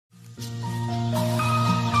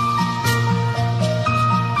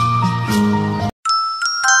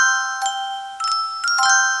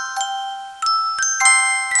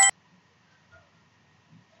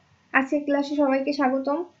আজকের ক্লাসে সবাইকে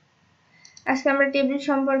স্বাগতম। আজকে আমরা টেবিল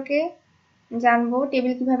সম্পর্কে জানবো,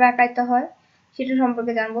 টেবিল কিভাবে আঁকাইতে হয় সেটা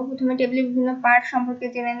সম্পর্কে জানবো। প্রথমে টেবিলের বিভিন্ন পার্ট সম্পর্কে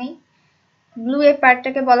জেনে নিই। ব্লু এই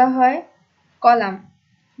পার্টটাকে বলা হয় কলাম,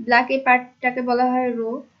 ব্ল্যাক এই পার্টটাকে বলা হয়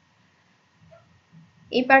রো,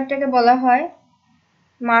 এই পার্টটাকে বলা হয়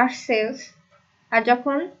মার্জ সেলস, আর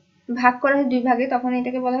যখন ভাগ করা হয় দুই ভাগে তখন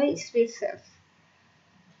এটাকে বলা হয় স্প্লিট সেলস।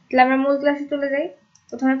 তাহলে আমরা মূল ক্লাসে চলে যাই।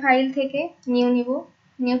 প্রথমে ফাইল থেকে নিউ নিব,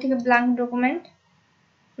 নিউ থেকে ব্ল্যাঙ্ক ডকুমেন্ট,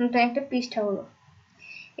 নতুন একটা পৃষ্ঠা হলো।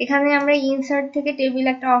 এখানে আমরা ইনসার্ট থেকে টেবিল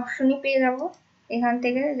একটা অপশনই পেয়ে যাব। এখান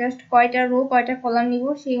থেকে জাস্ট কয়টা রো কয়টা কলাম নিব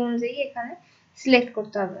সেই অনুযায়ী এখানে সিলেক্ট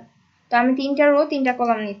করতে হবে। তো আমি 3টা রো 3টা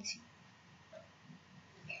কলাম নিচ্ছি।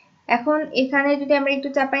 এখন এখানে যদি আমরা একটু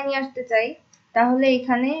চাপাই নিয়ে আসতে চাই তাহলে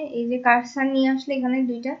এখানে এই যে কার্সার নিয়ে আসলে এখানে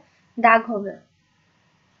দুইটা দাগ হবে,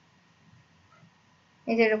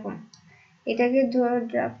 এই যে এরকম। এটাকে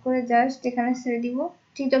ড্রাগ করে জাস্ট এখানে ছেড়ে দিব,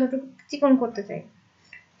 ঠিক যতটুকু চিকন করতে চাই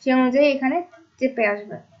সেই অনুযায়ী এখানে চেপে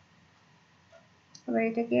আসবে। আবার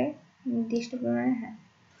এটাকে নির্দিষ্ট পরিমাণে, হ্যাঁ।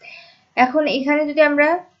 এখন এখানে যদি আমরা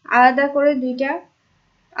আলাদা করে দুইটা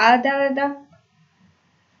আলাদা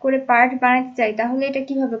করে পার্ট বানাতে চাই তাহলে এটা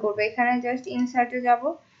কিভাবে করব? এখানে জাস্ট ইনসার্টে যাব,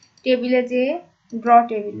 টেবিলে যে ড্র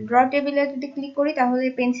টেবিলে যদি ক্লিক করি তাহলে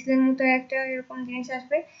পেন্সিলের মতো একটা এরকম জিনিস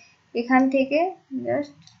আসবে। এখান থেকে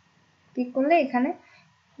জাস্ট ক্লিক করলে এখানে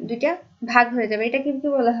দুইটা ভাগ হয়ে যাবে। এটা কি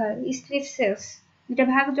বলা হয়? Split sales. দুইটা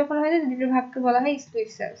ভাগ যখন হয়ে যায় দুটো ভাগকে বলা হয় স্প্লিট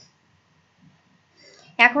সেলস।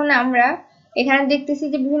 এখন আমরা এখানে দেখতেছি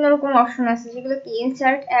যে বিভিন্ন রকম অপশন আছে, যেগুলো কি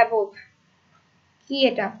ইনসার্ট অ্যাবভ, কি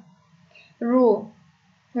এটা?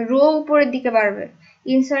 রো উপরের দিকে বাড়বে,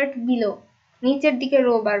 ইনসার্ট বিলো নিচের দিকে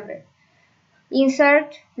রো বাড়বে, ইনসার্ট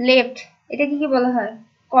লেফট এটা কি বলা হয়?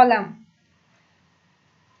 কলাম,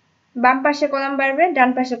 বাম পাশে কলাম বাড়বে ডান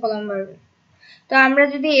পাশে কলাম বাড়বে। তো আমরা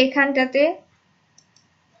যদি এখান থেকে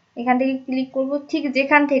ক্লিক করব, ঠিক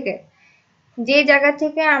যেখান থেকে যে জায়গা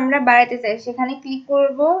থেকে আমরা বাড়াতে চাই সেখানে ক্লিক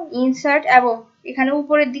করব ইনসার্ট অ্যাবভ, এখানে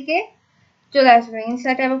উপরের দিকে চলে আসবে।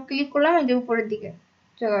 ইনসার্ট অ্যাবভ ক্লিক করলাম, এই যে উপরের দিকে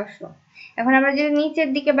চলে আসলো। এখন আমরা যদি নিচের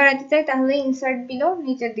দিকে বাড়াতে চাই তাহলে ইনসার্ট বিলো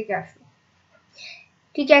নিচের দিকে আসলো।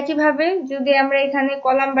 ঠিক একইভাবে যদি আমরা এখানে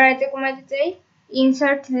কলাম বাড়াতে কমাতে চাই,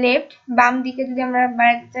 ইনসার্ট লেফট, বাম দিকে যদি আমরা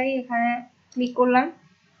বাড়াতে চাই এখানে ক্লিক করলাম,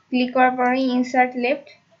 ক্লিক করার পরে ইনসার্ট লেফট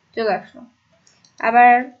চলে আসলো।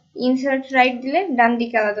 আবার ইনসার্ট রাইট দিলে ডান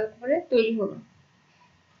দিকে আলাদা করে তৈরি হলো।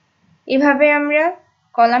 এভাবে আমরা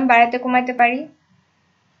কলাম বাড়াতে কমাতে পারি,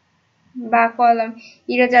 বা কলাম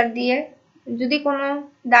ইরেজার দিয়ে যদি কোনো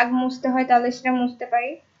দাগ মুছতে হয় তাহলে সেটা মুছতে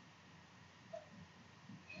পারি।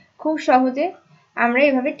 খুব সহজে আমরা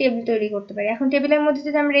এভাবে টেবিল তৈরি করতে পারি। এখন টেবিলের মধ্যে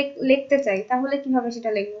যদি আমরা লিখতে চাই তাহলে কিভাবে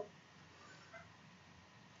সেটা লিখব?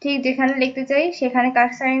 ঠিক যেখানে লিখতে চাই সেখানে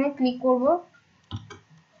কার্সর এনে ক্লিক করব,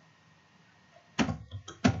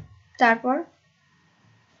 তারপর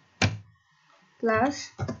প্লাস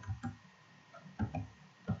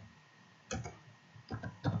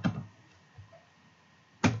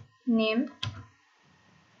নেম,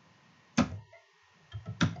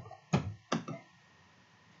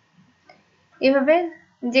 এভাবে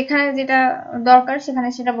যেখানে যেটা দরকার সেখানে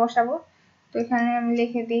সেটা বসাবো। তো এখানে আমি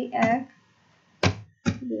লিখে দিই 1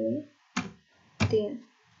 2 3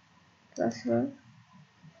 প্লাস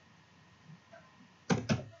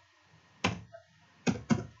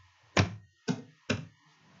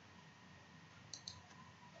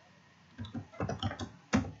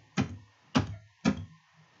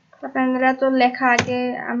আপনারা তো লেখা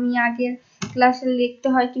আমি আগের ক্লাসে লিখতে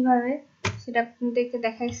হয় কিভাবে সেটা আপনাদেরকে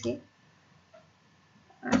দেখাইছি।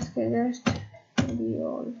 আজকে জাস্ট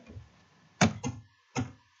রিওল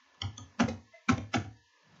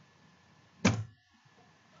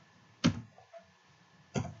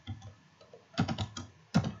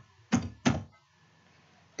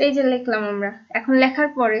এই যে লিখলাম আমরা। এখন লেখার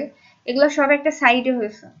পরে এগুলো সব একটা সাইডে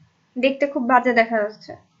হয়েছে, দেখতে খুব বাজে দেখা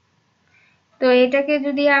যাচ্ছে। তো এটাকে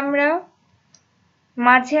যদি আমরা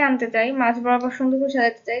মাঝে আনতে চাই, মাঝ বরাবর সুন্দর করে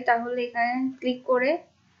সাজাতে চাই, তাহলে এখানে ক্লিক করে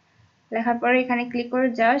লেখার পরে এখানে ক্লিক করে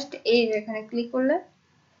জাস্ট এই যে এখানে ক্লিক করলে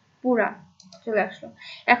পুরা চলে আসলো।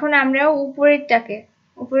 এখন আমরা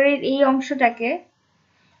উপরের এই অংশটাকে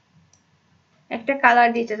একটা কালার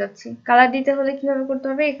দিতে যাচ্ছি। কালার দিতে হলে কিভাবে করতে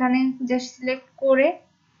হবে? এখানে জাস্ট সিলেক্ট করে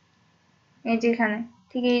এই যে এখানে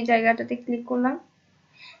ঠিক এই জায়গাটাতে ক্লিক করলাম,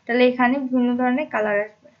 তাহলে এখানে বিভিন্ন ধরনের কালার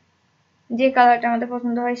আসবে। যে কালারটা আমাদের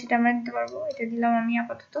পছন্দ হয় সেটা আমরা দিতে পারবো। এটা দিলাম আমি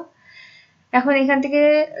আপাতত। এখন এখান থেকে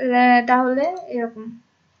তাহলে এরকম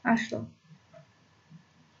আসলো।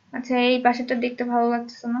 আচ্ছা, এই পাশেটা দেখতে ভালো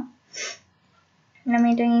লাগতেছে না, আমি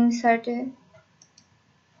এটা ইনসার্টে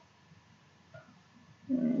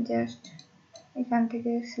জাস্ট এখান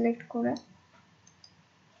থেকে সিলেক্ট করে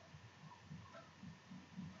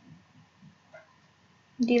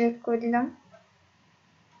ডিলিট করে দিলাম।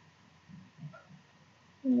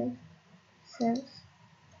 সেলস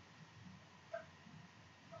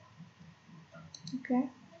ওকে,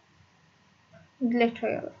 ডিলিট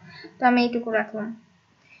হয়ে গেল। তো আমি এইটুকু রাখলাম।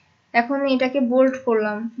 এখন এটাকে বোল্ড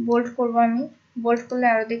করলাম, বোল্ড করব আমি। বোল্ড করলে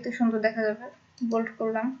আরো দেখতে সুন্দর দেখা যাবে। বোল্ড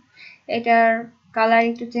করলাম, এটার কালার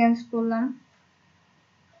একটু চেঞ্জ করলাম।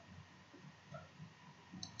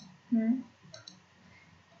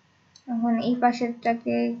 এখন এই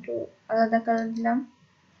পাশেরটাকে একটু আলাদা কালার দিলাম,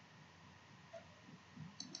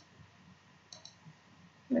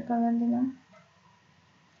 কালার দিলাম।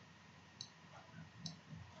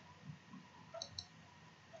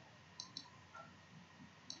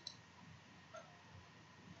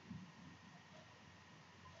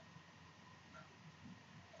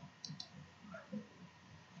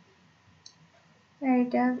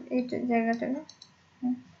 এইটা এইটা জায়গাটাকে,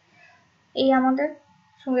 এই আমাদের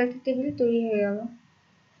সুন্দর একটা টেবিল তৈরি হয়ে গেল।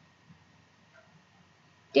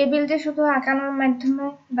 টেবিল যে শুধু আঁকানোর মাধ্যমে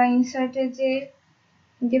বা ইনসার্টে যে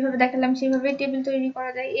যেভাবে দেখালাম সেভাবেই টেবিল তৈরি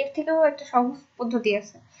করা যায়, এর থেকেও একটা সহজ পদ্ধতি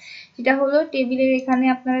আছে। সেটা হলো টেবিলের এখানে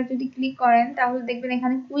আপনারা যদি ক্লিক করেন তাহলে দেখবেন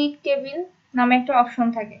এখানে কুইক টেবিল নামে একটা অপশন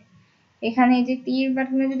থাকে। এখানে এই যে তীর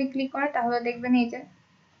বাটনে যদি ক্লিক করেন তাহলে দেখবেন এই যে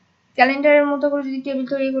ক্যালেন্ডারের মতো করে যদি টেবিল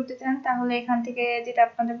তৈরি করতে চান তাহলে এখান থেকে যেটা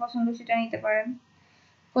আপনাদের পছন্দ সেটা নিতে পারেন।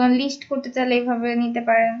 কোন লিস্ট করতে চাইলে এইভাবে নিতে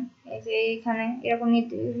পারেন। এই যে এখানে এরকম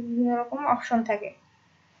বিভিন্ন রকম অপশন থাকে।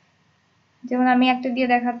 যেমন আমি একটা দিয়ে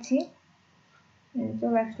দেখাচ্ছি,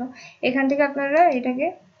 চলে আসলো। এখান থেকে আপনারা এটাকে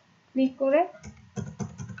ক্লিক করে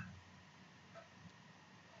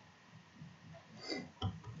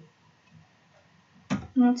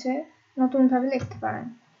হচ্ছে নতুন ভাবে লিখতে পারেন।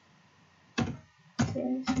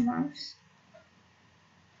 মার্কস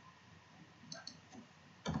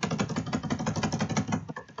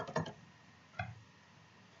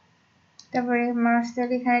তারপরে মার্কসের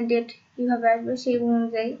এখানে ডেট কিভাবে আসবে সেই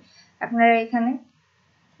অনুযায়ী আপনারা এখানে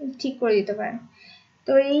ঠিক করে দিতে পারেন।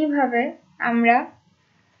 তো এইভাবে আমরা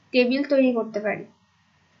টেবিল তৈরি করতে পারি।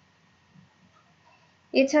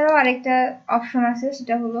 এছাড়াও আরেকটা অপশন আছে,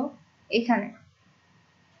 সেটা হলো এখানে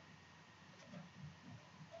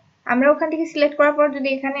আমরা ওখান থেকে সিলেক্ট করার পর যদি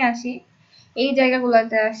এখানে আসি, এই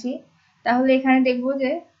জায়গাগুলোতে আসি, তাহলে এখানে দেখব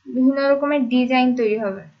যে বিভিন্ন রকমের ডিজাইন তৈরি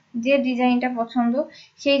হবে। যে ডিজাইনটা পছন্দ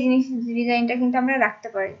সেই ডিজাইনটা কিন্তু আমরা রাখতে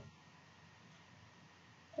পারি।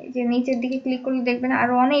 এই যে নিচের দিকে ক্লিক করলে দেখবেন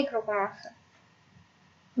আরো অনেক রকম আছে,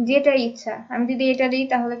 যেটা ইচ্ছা। আমি যদি এটা দিই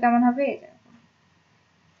তাহলে কেমন হবে?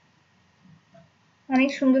 অনেক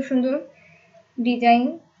সুন্দর সুন্দর ডিজাইন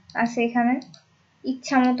আছে এখানে,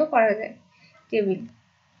 ইচ্ছা মতো করা যায় টেবিল।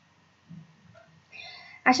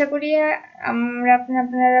 আশা করি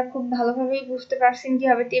আপনারা খুব ভালোভাবেই বুঝতে পারছেন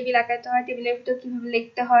কিভাবে টেবিল আঁকাতে হয়, টেবিলের ভিতর কিভাবে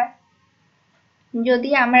লিখতে হয়। যদি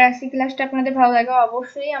আমার আজকের ক্লাসটা আপনাদের ভালো লাগে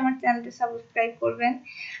অবশ্যই আমার চ্যানেলটা সাবস্ক্রাইব করবেন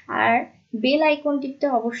আর বেল আইকন টিপতে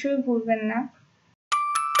অবশ্যই ভুলবেন না।